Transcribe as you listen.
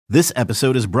This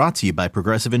episode is brought to you by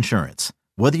Progressive Insurance.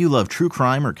 Whether you love true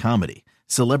crime or comedy,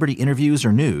 celebrity interviews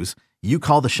or news, you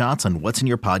call the shots on what's in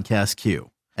your podcast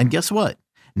queue. And guess what?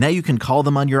 Now you can call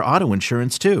them on your auto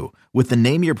insurance too with the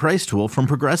Name Your Price tool from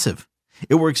Progressive.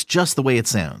 It works just the way it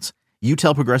sounds. You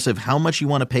tell Progressive how much you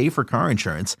want to pay for car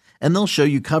insurance, and they'll show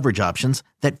you coverage options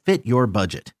that fit your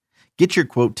budget. Get your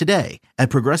quote today at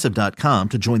Progressive.com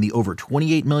to join the over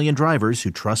 28 million drivers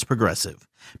who trust Progressive.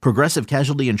 Progressive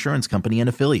Casualty Insurance Company and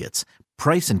Affiliates.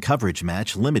 Price and coverage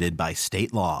match limited by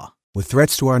state law. With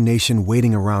threats to our nation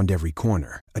waiting around every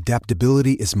corner,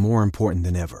 adaptability is more important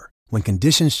than ever. When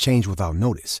conditions change without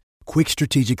notice, quick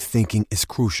strategic thinking is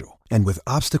crucial. And with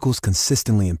obstacles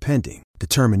consistently impending,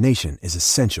 determination is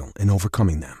essential in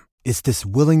overcoming them. It's this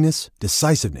willingness,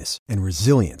 decisiveness, and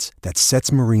resilience that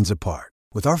sets Marines apart.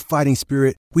 With our fighting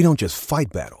spirit, we don't just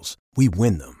fight battles, we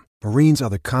win them. Marines are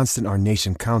the constant our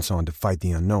nation counts on to fight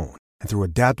the unknown. And through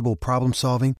adaptable problem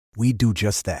solving, we do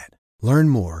just that. Learn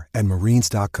more at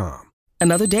marines.com.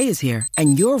 Another day is here,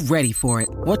 and you're ready for it.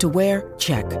 What to wear?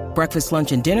 Check. Breakfast,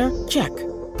 lunch, and dinner? Check.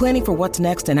 Planning for what's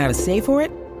next and how to save for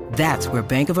it? That's where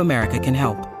Bank of America can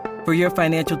help. For your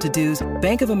financial to-dos,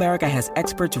 Bank of America has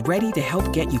experts ready to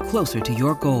help get you closer to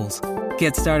your goals.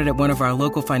 Get started at one of our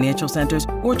local financial centers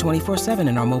or 24/7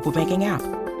 in our mobile banking app.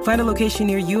 Find a location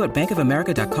near you at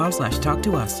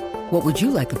bankofamerica.com/talktous. What would you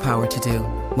like the power to do?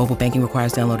 Mobile banking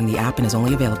requires downloading the app and is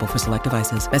only available for select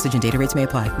devices. Message and data rates may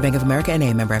apply. Bank of America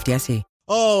N.A., member FDIC.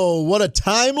 Oh, what a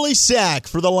timely sack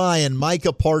for the Lion,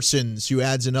 Micah Parsons, who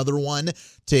adds another one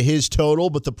to his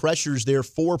total. But the pressure's there,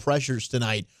 4 pressures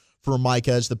tonight for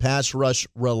Micah as the pass rush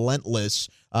relentless,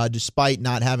 despite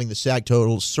not having the sack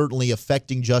totals, certainly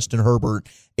affecting Justin Herbert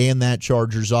and that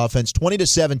Chargers offense.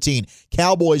 20-17,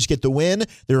 Cowboys get the win.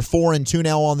 They're 4-2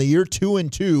 now on the year,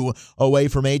 2-2 away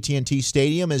from AT&T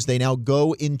Stadium as they now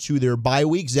go into their bye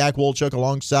week. Zach Wolchuk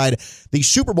alongside the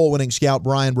Super Bowl winning scout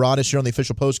Brian Broaddus here on the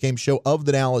official postgame show of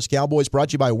the Dallas Cowboys, brought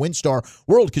to you by WinStar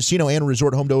World Casino and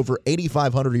Resort, home to over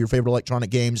 8,500 of your favorite electronic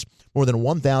games, more than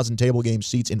 1,000 table game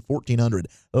seats, and 1,400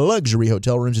 luxury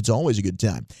hotel rooms. It's always a good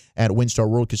time at WinStar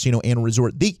World Casino and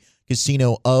Resort, the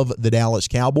casino of the Dallas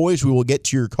Cowboys. We will get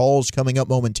to your calls coming up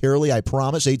momentarily, I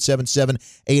promise.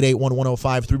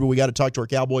 877-881-1053. But we got to talk to our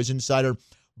Cowboys insider,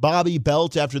 Bobby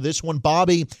Belt, after this one.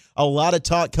 Bobby, a lot of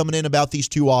talk coming in about these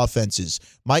two offenses.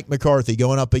 Mike McCarthy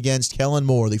going up against Kellen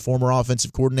Moore, the former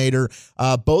offensive coordinator.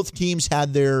 Both teams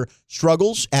had their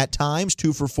struggles at times,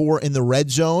 2 for 4 in the red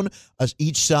zone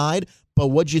each side. But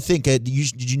what'd you think? Did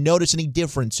you notice any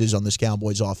differences on this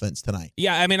Cowboys offense tonight?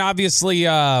 Yeah, I mean, obviously,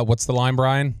 what's the line,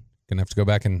 Brian? Going to have to go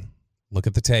back and look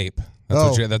at the tape. That's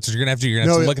what you're going to have to do. You're going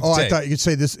to have to look at the tape. I thought you could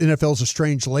say this NFL's a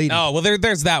strange lady. Oh, well,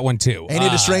 there's that one, too. Ain't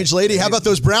it a strange lady? How about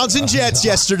those Browns and Jets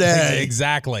yesterday?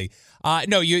 Exactly.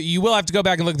 No, you will have to go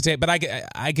back and look at the tape, but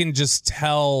I can just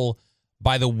tell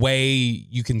by the way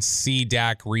you can see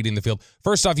Dak reading the field.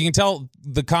 First off, you can tell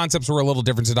the concepts were a little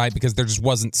different tonight because there just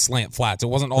wasn't slant flats. It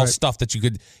wasn't all stuff that you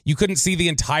couldn't see the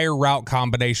entire route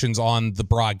combinations on the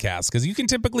broadcast because you can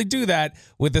typically do that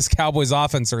with this Cowboys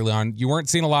offense early on. You weren't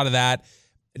seeing a lot of that.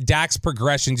 Dak's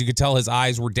progressions, you could tell his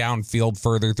eyes were downfield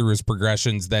further through his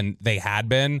progressions than they had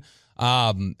been.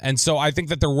 And so I think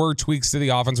that there were tweaks to the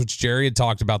offense, which Jerry had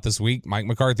talked about this week. Mike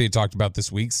McCarthy had talked about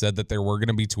this week, said that there were going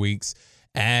to be tweaks.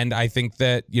 And I think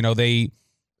that,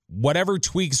 whatever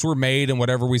tweaks were made and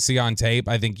whatever we see on tape,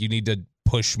 I think you need to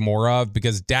push more of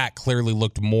because Dak clearly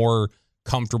looked more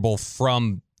comfortable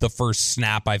from the first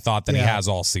snap, I thought, than he has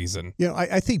all season.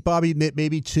 I think, Bobby,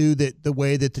 maybe, too, that the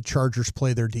way that the Chargers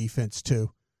play their defense,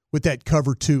 too, with that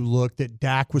cover 2 look, that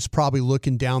Dak was probably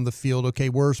looking down the field, okay,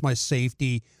 where's my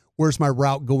safety? Where's my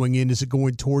route going in? Is it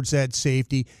going towards that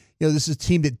safety? This is a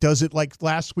team that does it like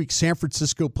last week. San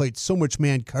Francisco played so much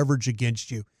man coverage against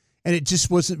you, and it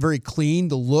just wasn't very clean,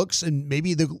 the looks, and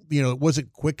maybe it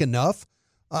wasn't quick enough.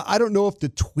 I don't know if the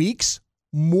tweaks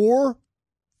more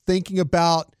thinking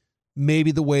about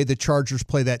maybe the way the Chargers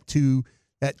play that two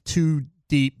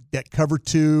deep, that cover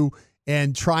 2,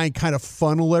 and try and kind of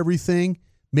funnel everything.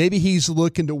 Maybe he's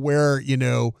looking to where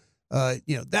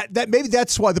that maybe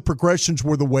that's why the progressions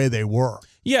were the way they were.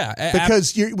 Yeah,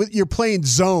 because you're playing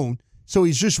zone, so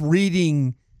he's just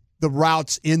reading the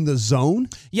routes in the zone.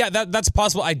 Yeah, that's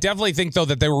possible. I definitely think, though,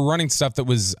 that they were running stuff that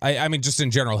was, I mean, just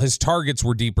in general, his targets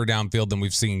were deeper downfield than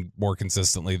we've seen more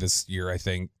consistently this year, I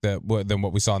think, than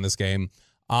what we saw in this game.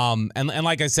 And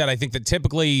like I said, I think that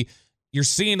typically you're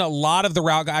seeing a lot of the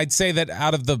route. I'd say that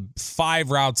out of the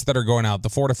 5 routes that are going out, the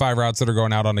 4 to 5 routes that are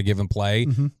going out on a given play,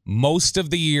 most of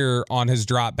the year on his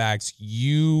dropbacks,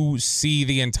 you see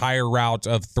the entire route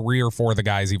of 3 or 4 of the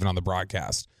guys even on the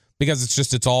broadcast. Because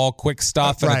it's all quick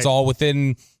stuff and it's all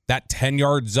within that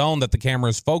 10-yard zone that the camera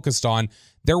is focused on,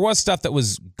 there was stuff that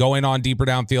was going on deeper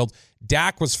downfield.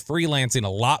 Dak was freelancing a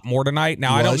lot more tonight.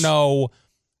 Now, I don't know.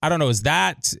 Is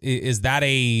that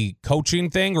a coaching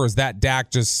thing, or is that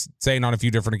Dak just saying on a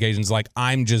few different occasions, like,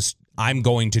 I'm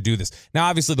going to do this? Now,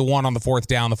 obviously, the one on the fourth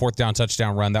down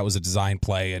touchdown run, that was a design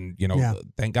play, and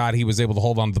thank God he was able to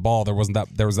hold on to the ball. There was that.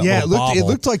 Yeah, it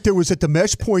looked like there was at the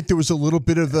mesh point. There was a little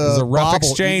bit of a rough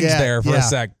exchange there for a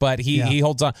sec, but he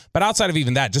holds on. But outside of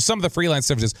even that, just some of the freelance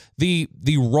stuff, just the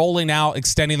rolling out,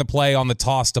 extending the play on the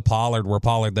toss to Pollard, where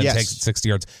Pollard then takes it 60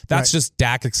 yards. That's just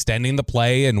Dak extending the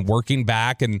play and working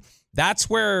back, and that's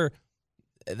where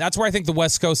I think the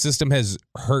West Coast system has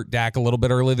hurt Dak a little bit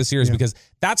early this year, is because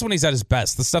that's when he's at his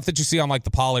best. The stuff that you see on like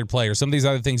the Pollard play or some of these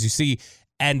other things you see,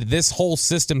 and this whole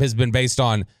system has been based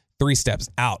on 3 steps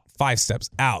out, 5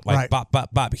 steps out, like bop,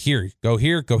 bop, bop, here, go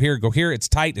here, go here, go here. It's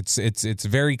tight. It's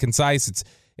very concise.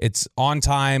 It's on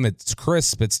time. It's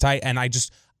crisp. It's tight. And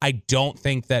I don't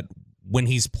think that when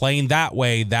he's playing that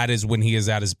way, that is when he is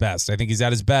at his best. I think he's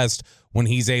at his best when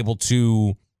he's able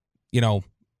to,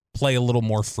 play a little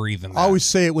more free than that. I always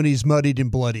say it when he's muddied and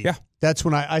bloodied. Yeah. That's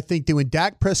when I think that when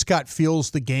Dak Prescott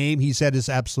feels the game, he's at his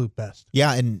absolute best.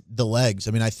 Yeah, and the legs.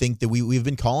 I mean, I think that we've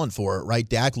been calling for it, right?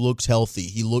 Dak looks healthy.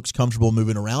 He looks comfortable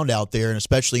moving around out there, and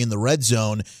especially in the red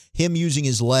zone, him using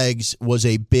his legs was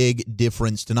a big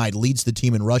difference tonight. Leads the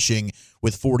team in rushing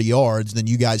with 40 yards. And then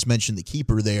you guys mentioned the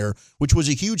keeper there, which was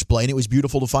a huge play, and it was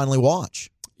beautiful to finally watch.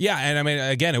 Yeah, and I mean,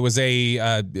 again, it was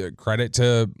a credit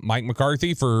to Mike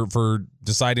McCarthy for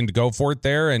deciding to go for it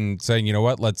there and saying, you know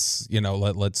what, let's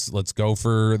go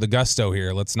for the gusto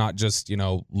here. Let's not just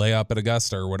lay up at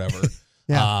Augusta or whatever.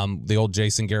 The old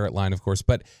Jason Garrett line, of course.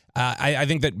 But I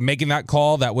think that making that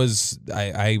call, that was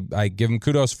I give him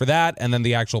kudos for that, and then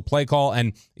the actual play call,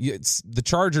 and the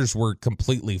Chargers were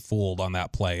completely fooled on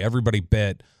that play. Everybody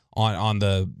bit on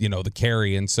the the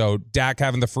carry, and so Dak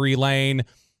having the free lane.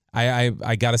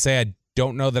 I got to say, I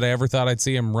don't know that I ever thought I'd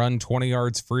see him run 20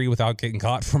 yards free without getting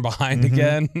caught from behind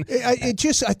again. I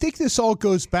think this all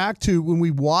goes back to when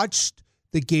we watched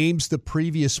the games the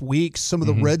previous weeks. Some of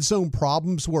the red zone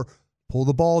problems were pull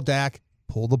the ball, Dak,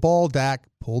 pull the ball, Dak,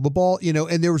 pull the ball,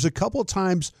 and there was a couple of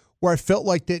times where I felt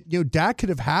like that, Dak could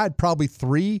have had probably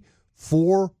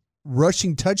 3-4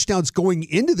 rushing touchdowns going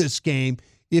into this game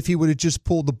if he would have just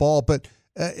pulled the ball. But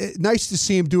nice to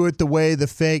see him do it the way the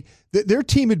fake. Their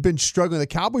team had been struggling. The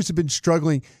Cowboys have been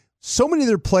struggling. So many of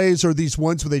their plays are these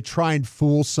ones where they try and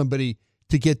fool somebody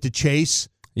to get the chase.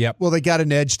 Yep. Well, they got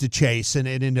an edge to chase, and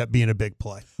it ended up being a big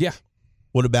play. Yeah.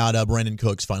 What about Brandon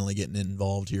Cooks finally getting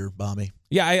involved here, Bobby?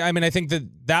 Yeah, I mean, I think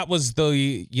that was the,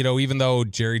 even though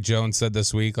Jerry Jones said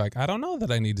this week, like, I don't know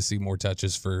that I need to see more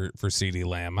touches for CeeDee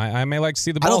Lamb. I may like to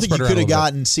see the ball. I don't think you could have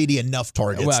gotten CeeDee enough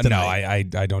targets tonight.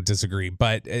 No, I don't disagree.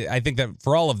 But I think that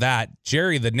for all of that,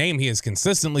 Jerry, the name he has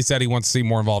consistently said he wants to see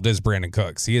more involved is Brandon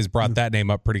Cooks. He has brought that name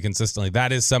up pretty consistently.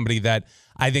 That is somebody that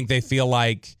I think they feel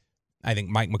like, I think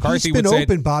Mike McCarthy would say. He's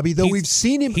been open, Bobby, though. We've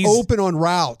seen him open on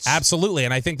routes. Absolutely.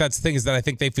 And I think that's the thing, is that I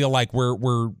think they feel like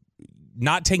we're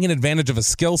not taking advantage of a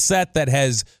skill set that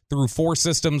has, through 4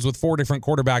 systems with 4 different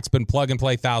quarterbacks, been plug and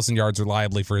play 1,000 yards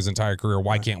reliably for his entire career.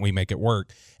 Why can't we make it work?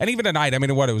 And even tonight, I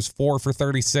mean, it was 4 for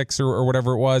 36 or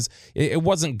whatever it was. It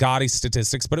wasn't gaudy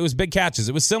statistics, but it was big catches.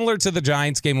 It was similar to the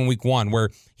Giants game in week 1, where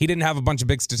he didn't have a bunch of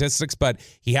big statistics, but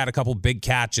he had a couple big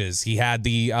catches. He had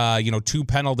the 2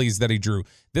 penalties that he drew.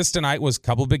 This tonight was a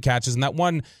couple big catches, and that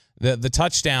one, the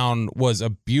touchdown, was a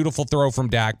beautiful throw from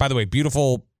Dak. By the way,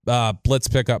 beautiful blitz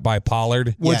pickup by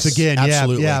Pollard. Once again,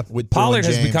 absolutely. Yeah. With Pollard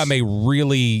has become a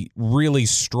really, really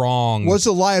strong. Was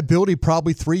a liability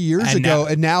probably 3 years ago,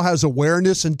 and now has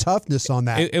awareness and toughness on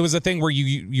that. It was a thing where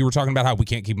you were talking about how we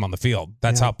can't keep him on the field.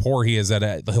 That's how poor he is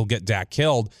at he'll get Dak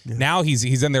killed. Yeah. Now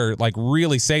he's in there like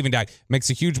really saving Dak. Makes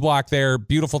a huge block there.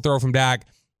 Beautiful throw from Dak.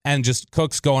 And just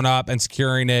Cooks going up and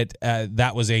securing it.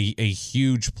 That was a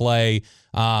huge play.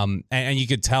 And you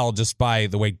could tell just by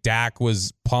the way Dak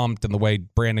was pumped and the way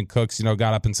Brandon Cooks,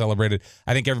 got up and celebrated.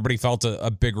 I think everybody felt a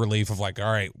big relief of like, all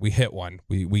right, we hit one.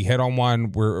 We hit on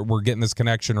one. We're getting this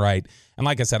connection right. And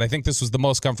like I said, I think this was the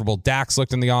most comfortable Dak's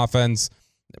looked in the offense.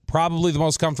 Probably the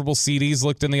most comfortable CD's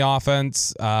looked in the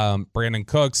offense. Brandon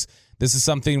Cooks. This is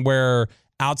something where,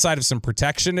 outside of some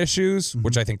protection issues,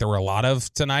 which I think there were a lot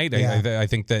of tonight, I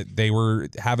think that they were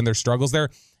having their struggles there.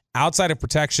 Outside of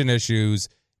protection issues,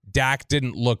 Dak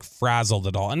didn't look frazzled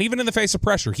at all. And even in the face of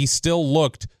pressure, he still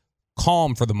looked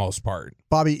calm for the most part.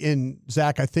 Bobby and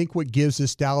Zach, I think what gives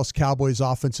this Dallas Cowboys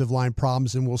offensive line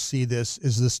problems, and we'll see this,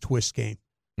 is this twist game.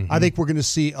 I think we're going to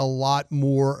see a lot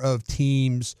more of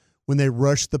teams when they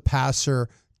rush the passer,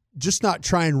 just not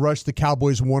try and rush the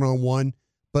Cowboys one-on-one,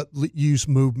 but use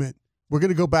movement. We're going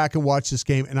to go back and watch this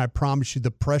game, and I promise you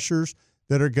the pressures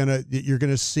that you're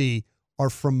going to see are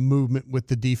from movement with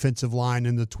the defensive line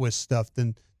and the twist stuff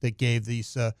that gave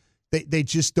these they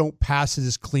just don't pass it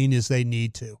as clean as they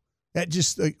need to. That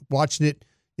just watching it,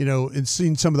 and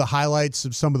seeing some of the highlights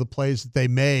of some of the plays that they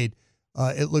made,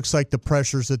 it looks like the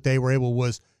pressures that they were able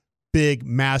was big,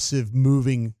 massive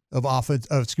moving of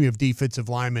defensive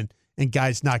linemen and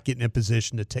guys not getting in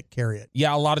position to carry it.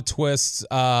 Yeah, a lot of twists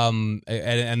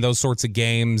and those sorts of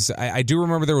games. I do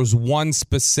remember there was one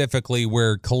specifically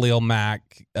where Khalil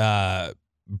Mack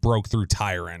broke through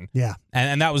Tyron. Yeah.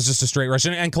 And that was just a straight rush.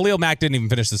 And Khalil Mack didn't even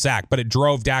finish the sack, but it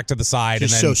drove Dak to the side.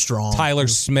 Just and then so strong. Tyler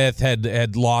Smith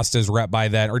had lost his rep by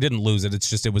then, or didn't lose it. It's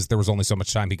just there was only so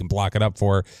much time he can block it up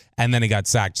for, and then he got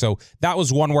sacked. So that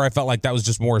was one where I felt like that was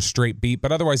just more a straight beat.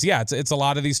 But otherwise, yeah, it's a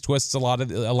lot of these twists, a lot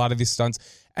of these stunts.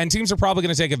 And teams are probably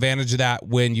going to take advantage of that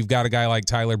when you've got a guy like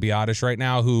Tyler Biadasz right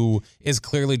now who is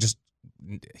clearly just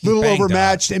a little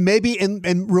overmatched and maybe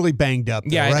and really banged up.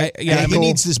 Though, yeah, right? Yeah, he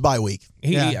needs this bye week.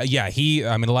 I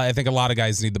think a lot of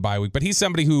guys need the bye week, but he's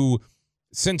somebody who,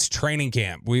 since training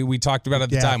camp, we talked about at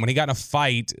the time when he got in a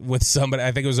fight with somebody.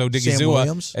 I think it was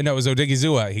Odigizua. No, it was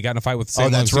Odigizua. He got in a fight with Sam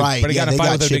Williams. That's right. But he got in a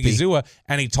fight with Odigizua,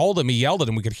 and he yelled at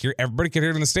him. Everybody could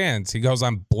hear it in the stands. He goes,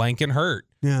 "I'm blank and hurt."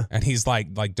 Yeah, and he's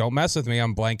like, "Don't mess with me.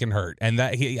 I'm blank and hurt." And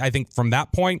I think from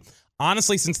that point.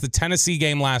 Honestly, since the Tennessee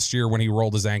game last year when he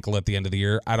rolled his ankle at the end of the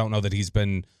year, I don't know that he's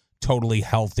been totally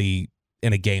healthy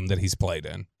in a game that he's played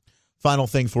in. Final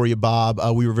thing for you, Bob.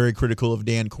 We were very critical of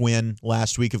Dan Quinn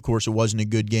last week. Of course, it wasn't a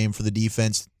good game for the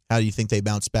defense. How do you think they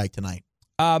bounce back tonight?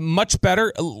 Much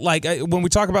better. Like when we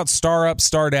talk about star up,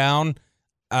 star down,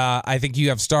 I think you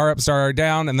have star up, star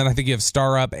down, and then I think you have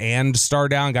star up and star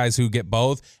down, guys who get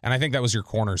both. And I think that was your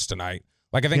corners tonight.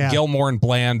 Like, I think Gilmore and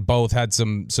Bland both had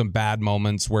some bad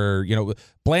moments where,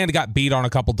 Bland got beat on a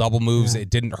couple double moves. Yeah. It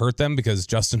didn't hurt them because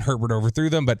Justin Herbert overthrew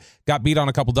them, but got beat on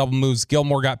a couple double moves.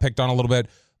 Gilmore got picked on a little bit.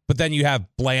 But then you have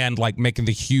Bland, like, making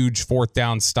the huge fourth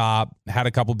down stop, had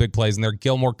a couple big plays in there.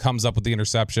 Gilmore comes up with the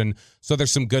interception. So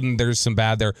there's some good and there's some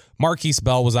bad there. Marquise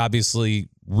Bell was obviously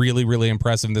really, really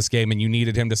impressive in this game, and you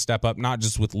needed him to step up, not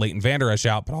just with Leighton Vander Esch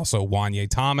out, but also Wanye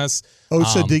Thomas.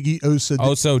 Osa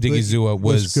Digizua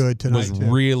was good tonight. Was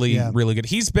really, really good.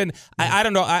 He's been, I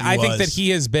don't know, I think that he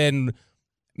has been.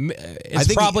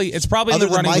 It's probably other in the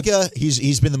running. Micah,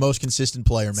 he's been the most consistent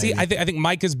player. Maybe. See, I think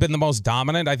Micah's been the most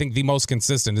dominant. I think the most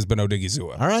consistent has been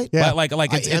Odigizua. All right, yeah. Like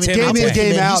it's game in,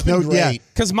 game out.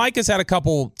 Because Micah's had a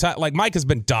couple. Micah's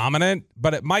been dominant,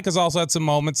 but Micah's also had some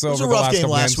moments over the last game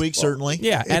couple last games. Week, certainly.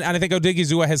 Yeah, and I think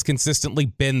Odigizua has consistently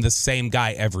been the same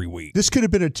guy every week. This could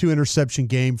have been a 2-interception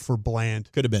game for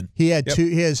Bland. Could have been. He had two.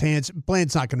 He has hands.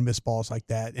 Bland's not going to miss balls like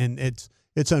that, and it's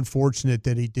unfortunate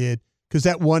that he did. Because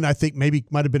that one, I think, maybe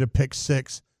might have been a pick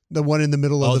six. The one in the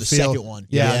middle of the field. The second one.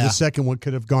 Yeah, the second one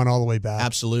could have gone all the way back.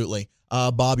 Absolutely.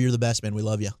 Bob, you're the best, man. We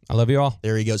love you. I love you all.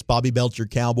 There he goes. Bobby Belcher,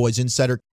 Cowboys insider.